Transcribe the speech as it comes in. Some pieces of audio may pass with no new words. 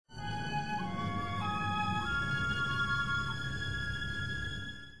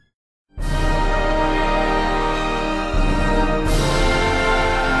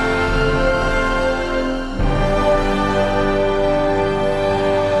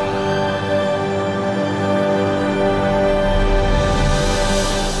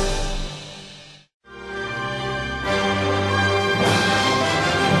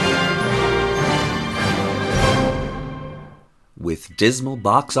dismal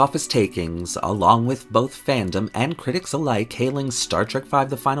box office takings, along with both fandom and critics alike hailing Star Trek V: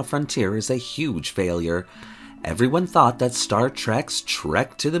 The Final Frontier as a huge failure, everyone thought that Star Trek's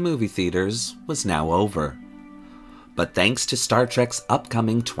trek to the movie theaters was now over. But thanks to Star Trek's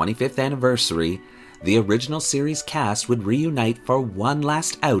upcoming 25th anniversary, the original series cast would reunite for one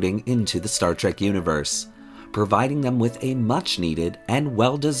last outing into the Star Trek universe, providing them with a much-needed and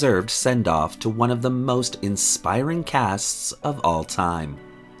well-deserved send-off to one of the most inspiring casts of all time.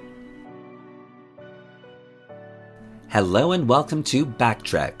 Hello and welcome to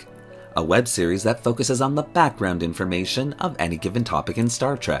Backtrek, a web series that focuses on the background information of any given topic in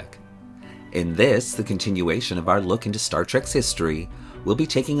Star Trek. In this, the continuation of our look into Star Trek's history, we'll be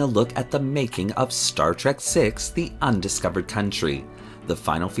taking a look at the making of Star Trek VI: The Undiscovered Country, the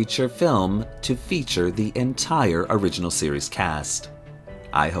final feature film to feature the entire original series cast.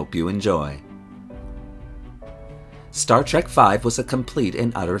 I hope you enjoy. Star Trek V was a complete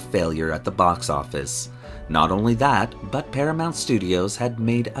and utter failure at the box office. Not only that, but Paramount Studios had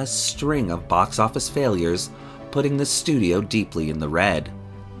made a string of box office failures, putting the studio deeply in the red.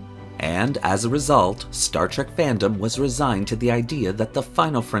 And as a result, Star Trek fandom was resigned to the idea that the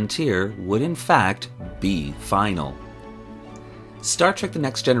final frontier would in fact be final. Star Trek: The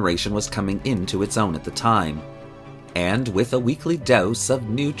Next Generation was coming into its own at the time, and with a weekly dose of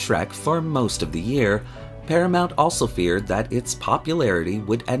new Trek for most of the year, Paramount also feared that its popularity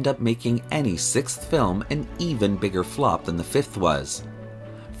would end up making any sixth film an even bigger flop than the fifth was.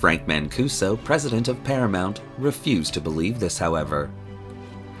 Frank Mancuso, president of Paramount, refused to believe this, however.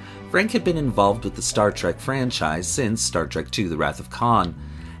 Frank had been involved with the Star Trek franchise since Star Trek II: The Wrath of Khan,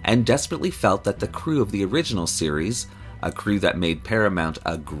 and desperately felt that the crew of the original series, a crew that made Paramount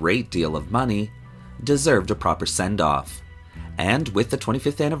a great deal of money, deserved a proper send-off. And with the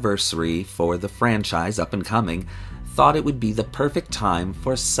 25th anniversary for the franchise up and coming, thought it would be the perfect time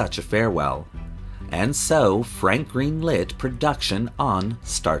for such a farewell. And so, Frank greenlit production on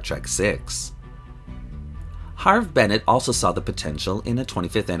Star Trek VI. Harve Bennett also saw the potential in a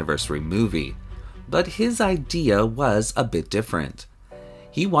 25th anniversary movie, but his idea was a bit different.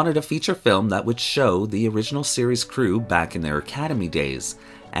 He wanted a feature film that would show the original series crew back in their academy days,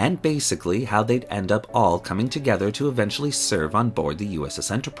 and basically how they'd end up all coming together to eventually serve on board the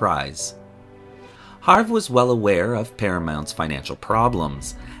USS Enterprise. Harve was well aware of Paramount's financial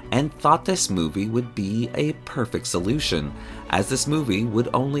problems, and thought this movie would be a perfect solution, as this movie would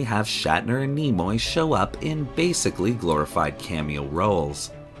only have Shatner and Nimoy show up in basically glorified cameo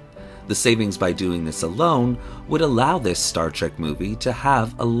roles. The savings by doing this alone would allow this Star Trek movie to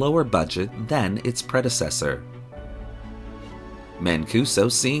have a lower budget than its predecessor.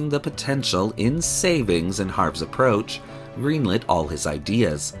 Mancuso, seeing the potential in savings in Harve's approach, greenlit all his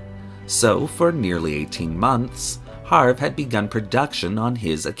ideas. So, for nearly 18 months, Harve had begun production on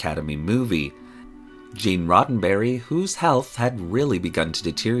his Academy movie. Gene Roddenberry, whose health had really begun to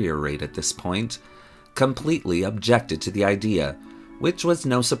deteriorate at this point, completely objected to the idea, which was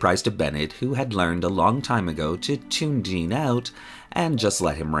no surprise to Bennett, who had learned a long time ago to tune Gene out and just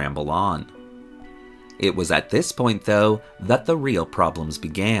let him ramble on. It was at this point, though, that the real problems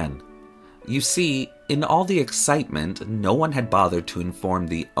began. You see, in all the excitement, no one had bothered to inform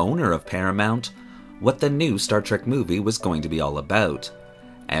the owner of Paramount what the new Star Trek movie was going to be all about,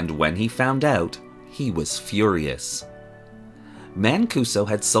 and when he found out, he was furious. Mancuso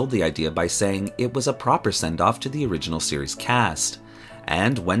had sold the idea by saying it was a proper send-off to the original series cast,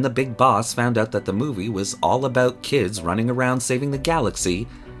 and when the big boss found out that the movie was all about kids running around saving the galaxy,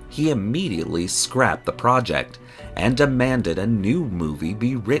 he immediately scrapped the project and demanded a new movie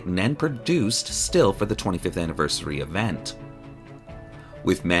be written and produced still for the 25th anniversary event.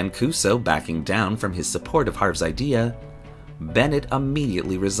 With Mancuso backing down from his support of Harve's idea, Bennett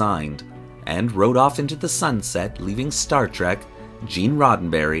immediately resigned and rode off into the sunset, leaving Star Trek, Gene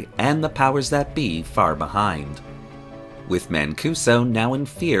Roddenberry, and the powers that be far behind. With Mancuso now in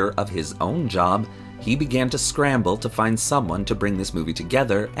fear of his own job, he began to scramble to find someone to bring this movie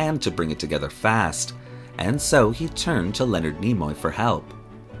together and to bring it together fast, and so he turned to Leonard Nimoy for help.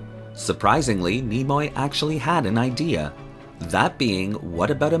 Surprisingly, Nimoy actually had an idea, that being,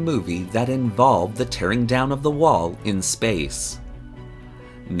 what about a movie that involved the tearing down of the wall in space?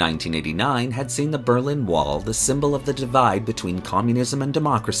 1989 had seen the Berlin Wall, the symbol of the divide between communism and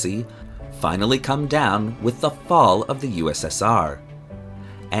democracy, finally come down with the fall of the USSR.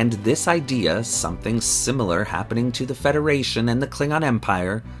 And this idea, something similar happening to the Federation and the Klingon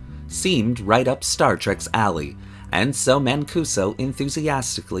Empire, seemed right up Star Trek's alley, and so Mancuso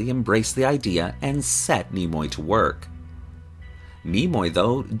enthusiastically embraced the idea and set Nimoy to work. Nimoy,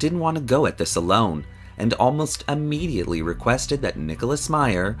 though, didn't want to go at this alone, and almost immediately requested that Nicholas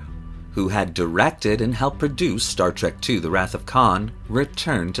Meyer, who had directed and helped produce Star Trek II: The Wrath of Khan,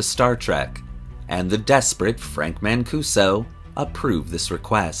 return to Star Trek, and the desperate Frank Mancuso approved this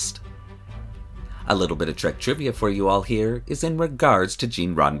request. A little bit of Trek trivia for you all here is in regards to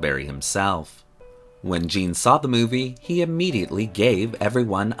Gene Roddenberry himself. When Gene saw the movie, he immediately gave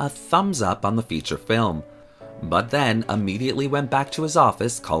everyone a thumbs up on the feature film, but then immediately went back to his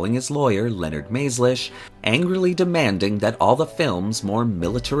office calling his lawyer, Leonard Maislish, angrily demanding that all the film's more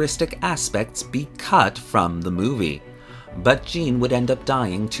militaristic aspects be cut from the movie. But Gene would end up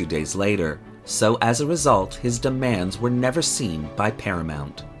dying 2 days later, so as a result, his demands were never seen by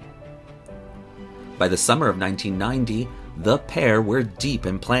Paramount. By the summer of 1990, the pair were deep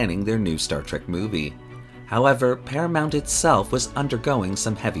in planning their new Star Trek movie. However, Paramount itself was undergoing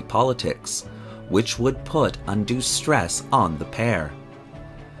some heavy politics, which would put undue stress on the pair.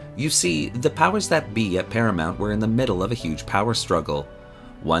 You see, the powers that be at Paramount were in the middle of a huge power struggle,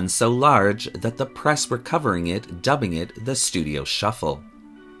 one so large that the press were covering it, dubbing it the Studio Shuffle.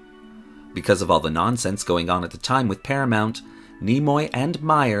 Because of all the nonsense going on at the time with Paramount, Nimoy and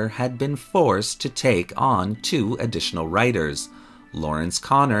Meyer had been forced to take on 2 additional writers, Lawrence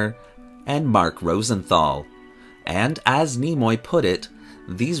Connor and Mark Rosenthal. And as Nimoy put it,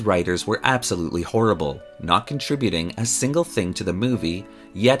 these writers were absolutely horrible, not contributing a single thing to the movie,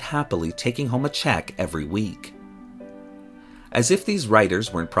 yet happily taking home a check every week. As if these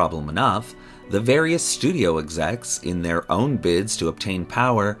writers weren't problem enough, the various studio execs, in their own bids to obtain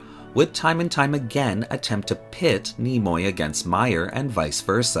power, would time and time again attempt to pit Nimoy against Meyer and vice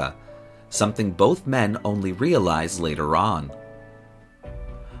versa, something both men only realized later on.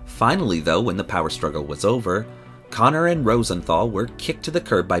 Finally though, when the power struggle was over, Connor and Rosenthal were kicked to the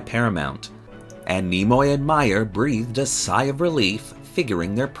curb by Paramount, and Nimoy and Meyer breathed a sigh of relief,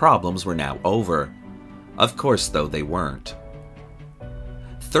 figuring their problems were now over. Of course though, they weren't.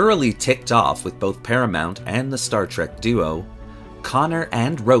 Thoroughly ticked off with both Paramount and the Star Trek duo, Connor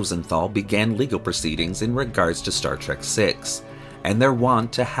and Rosenthal began legal proceedings in regards to Star Trek VI, and their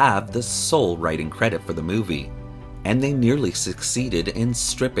want to have the sole writing credit for the movie, and they nearly succeeded in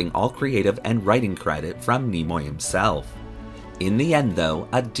stripping all creative and writing credit from Nimoy himself. In the end though,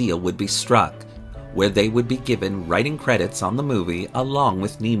 a deal would be struck, where they would be given writing credits on the movie along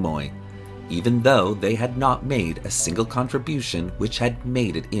with Nimoy, even though they had not made a single contribution which had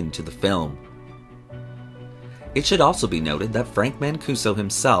made it into the film. It should also be noted that Frank Mancuso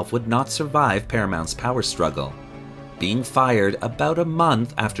himself would not survive Paramount's power struggle, being fired about a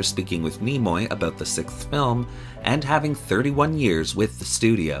month after speaking with Nimoy about the 6th film and having 31 years with the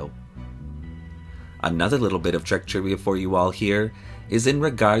studio. Another little bit of Trek trivia for you all here is in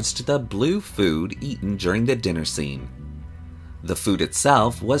regards to the blue food eaten during the dinner scene. The food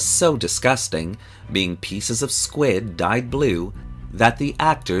itself was so disgusting, being pieces of squid dyed blue, that the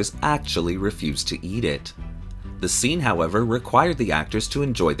actors actually refused to eat it. The scene, however, required the actors to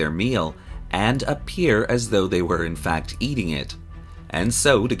enjoy their meal and appear as though they were in fact eating it. And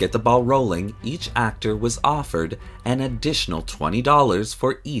so, to get the ball rolling, each actor was offered an additional $20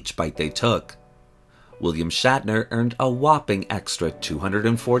 for each bite they took. William Shatner earned a whopping extra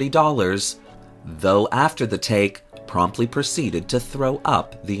 $240, though after the take, promptly proceeded to throw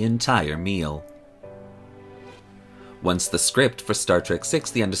up the entire meal. Once the script for Star Trek VI: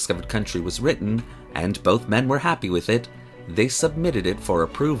 The Undiscovered Country was written, and both men were happy with it, they submitted it for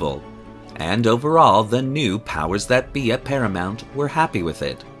approval, and overall the new powers that be at Paramount were happy with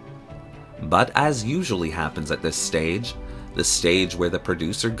it. But as usually happens at this stage, the stage where the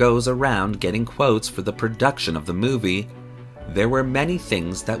producer goes around getting quotes for the production of the movie, there were many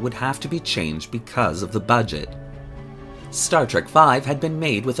things that would have to be changed because of the budget. Star Trek V had been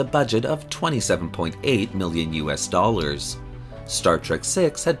made with a budget of $27.8 million. Star Trek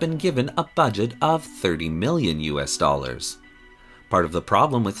VI had been given a budget of $30 million. Part of the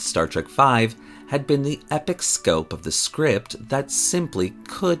problem with Star Trek V had been the epic scope of the script that simply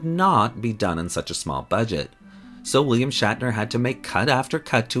could not be done in such a small budget. So William Shatner had to make cut after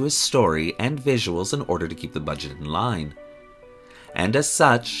cut to his story and visuals in order to keep the budget in line. And as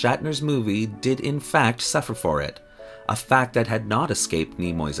such, Shatner's movie did in fact suffer for it, a fact that had not escaped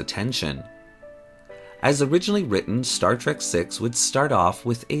Nimoy's attention. As originally written, Star Trek VI would start off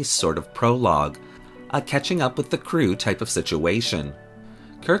with a sort of prologue, a catching up with the crew type of situation.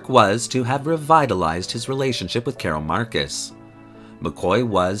 Kirk was to have revitalized his relationship with Carol Marcus. McCoy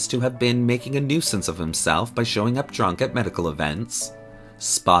was to have been making a nuisance of himself by showing up drunk at medical events.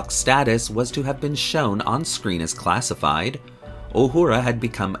 Spock's status was to have been shown on screen as classified. Uhura had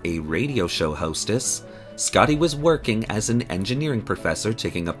become a radio show hostess. Scotty was working as an engineering professor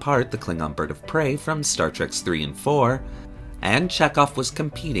taking apart the Klingon bird of prey from Star Trek 3 and 4, and Chekhov was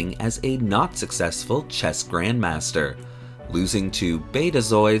competing as a not successful chess grandmaster, losing to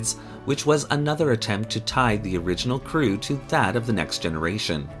Betazoids, which was another attempt to tie the original crew to that of the Next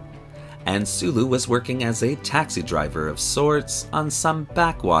Generation. And Sulu was working as a taxi driver of sorts on some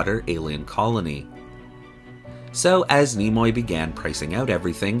backwater alien colony. So as Nimoy began pricing out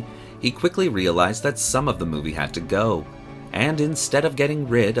everything, he quickly realized that some of the movie had to go, and instead of getting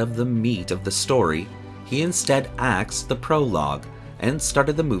rid of the meat of the story, he instead axed the prologue and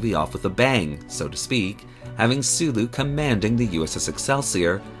started the movie off with a bang, so to speak, having Sulu commanding the USS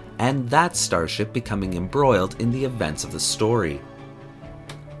Excelsior, and that starship becoming embroiled in the events of the story.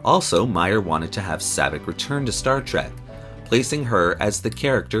 Also, Meyer wanted to have Saavik return to Star Trek, placing her as the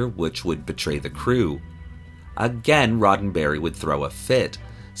character which would betray the crew. Again, Roddenberry would throw a fit,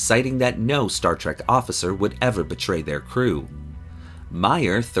 citing that no Star Trek officer would ever betray their crew.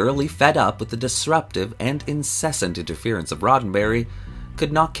 Meyer, thoroughly fed up with the disruptive and incessant interference of Roddenberry,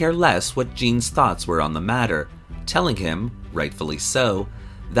 could not care less what Gene's thoughts were on the matter, telling him, rightfully so,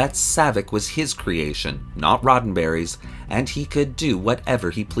 that Saavik was his creation, not Roddenberry's, and he could do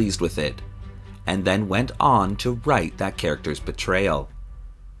whatever he pleased with it, and then went on to write that character's betrayal.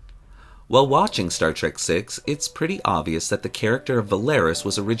 While watching Star Trek VI, it's pretty obvious that the character of Valeris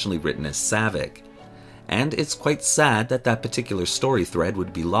was originally written as Saavik, and it's quite sad that that particular story thread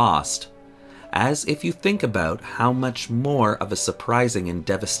would be lost, as if you think about how much more of a surprising and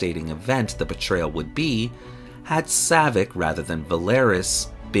devastating event the betrayal would be, had Saavik rather than Valeris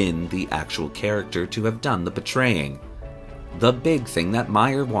been the actual character to have done the betraying. The big thing that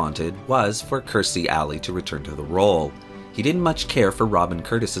Meyer wanted was for Kirstie Alley to return to the role. He didn't much care for Robin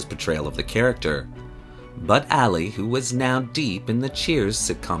Curtis's portrayal of the character. But Alley, who was now deep in the Cheers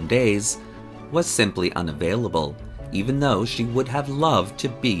sitcom days, was simply unavailable, even though she would have loved to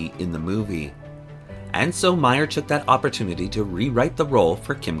be in the movie. And so Meyer took that opportunity to rewrite the role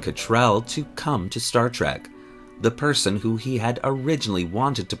for Kim Cattrall to come to Star Trek, the person who he had originally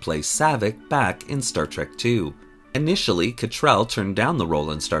wanted to play Saavik back in Star Trek II. Initially, Cattrall turned down the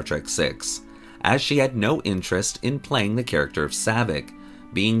role in Star Trek VI, as she had no interest in playing the character of Saavik,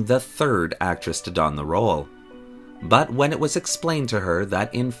 being the third actress to don the role. But when it was explained to her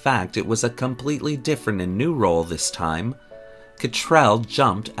that in fact it was a completely different and new role this time, Cattrall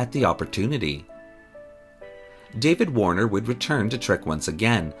jumped at the opportunity. David Warner would return to Trek once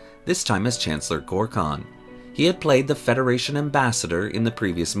again, this time as Chancellor Gorkon. He had played the Federation ambassador in the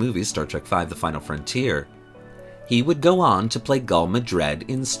previous movie Star Trek V: The Final Frontier. He would go on to play Gul Madred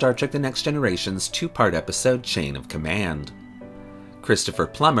in Star Trek The Next Generation's two-part episode Chain of Command. Christopher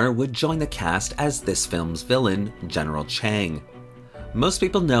Plummer would join the cast as this film's villain, General Chang. Most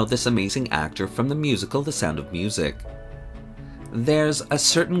people know this amazing actor from the musical The Sound of Music. There's a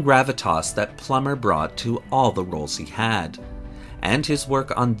certain gravitas that Plummer brought to all the roles he had, and his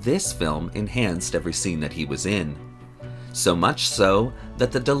work on this film enhanced every scene that he was in. So much so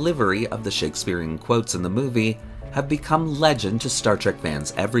that the delivery of the Shakespearean quotes in the movie have become legend to Star Trek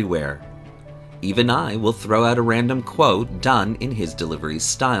fans everywhere. Even I will throw out a random quote done in his delivery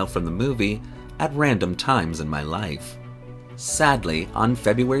style from the movie at random times in my life. Sadly, on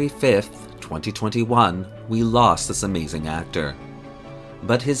February 5th, 2021, we lost this amazing actor.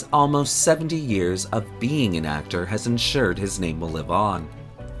 But his almost 70 years of being an actor has ensured his name will live on.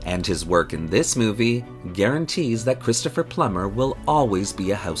 And his work in this movie guarantees that Christopher Plummer will always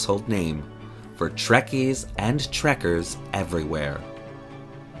be a household name for Trekkies and Trekkers everywhere.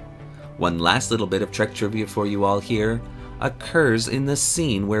 One last little bit of Trek trivia for you all here occurs in the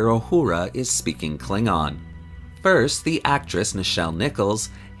scene where Uhura is speaking Klingon. First, the actress Nichelle Nichols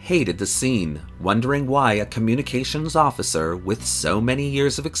hated the scene, wondering why a communications officer with so many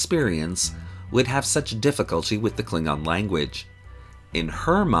years of experience would have such difficulty with the Klingon language. In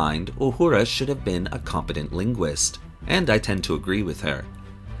her mind, Uhura should have been a competent linguist, and I tend to agree with her.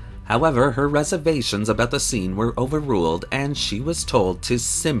 However, her reservations about the scene were overruled and she was told to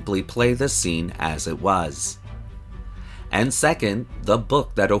simply play the scene as it was. And second, the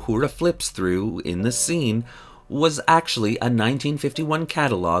book that Uhura flips through in the scene was actually a 1951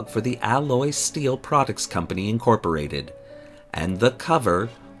 catalog for the Alloy Steel Products Company Incorporated, and the cover,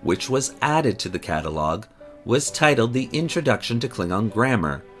 which was added to the catalog, was titled The Introduction to Klingon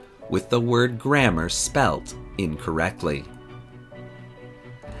Grammar, with the word grammar spelt incorrectly.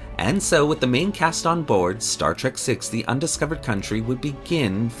 And so, with the main cast on board, Star Trek VI: The Undiscovered Country would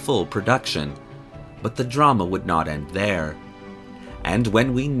begin full production, but the drama would not end there. And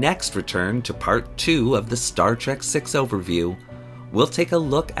when we next return to Part 2 of the Star Trek VI overview, we'll take a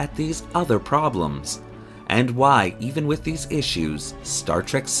look at these other problems, and why, even with these issues, Star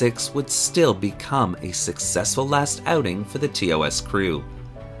Trek VI would still become a successful last outing for the TOS crew.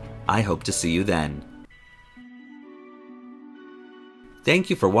 I hope to see you then. Thank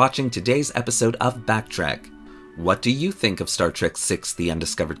you for watching today's episode of Backtrack. What do you think of Star Trek VI: The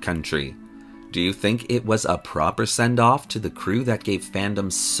Undiscovered Country? Do you think it was a proper send-off to the crew that gave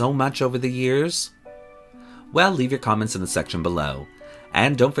fandom so much over the years? Well, leave your comments in the section below.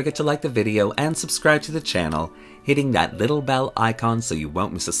 And don't forget to like the video and subscribe to the channel, hitting that little bell icon so you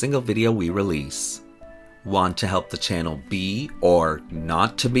won't miss a single video we release. Want to help the channel be, or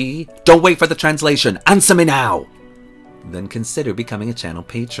not to be? Don't wait for the translation! Answer me now! Then consider becoming a channel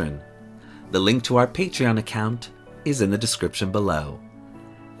patron. The link to our Patreon account is in the description below.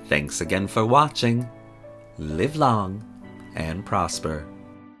 Thanks again for watching. Live long and prosper.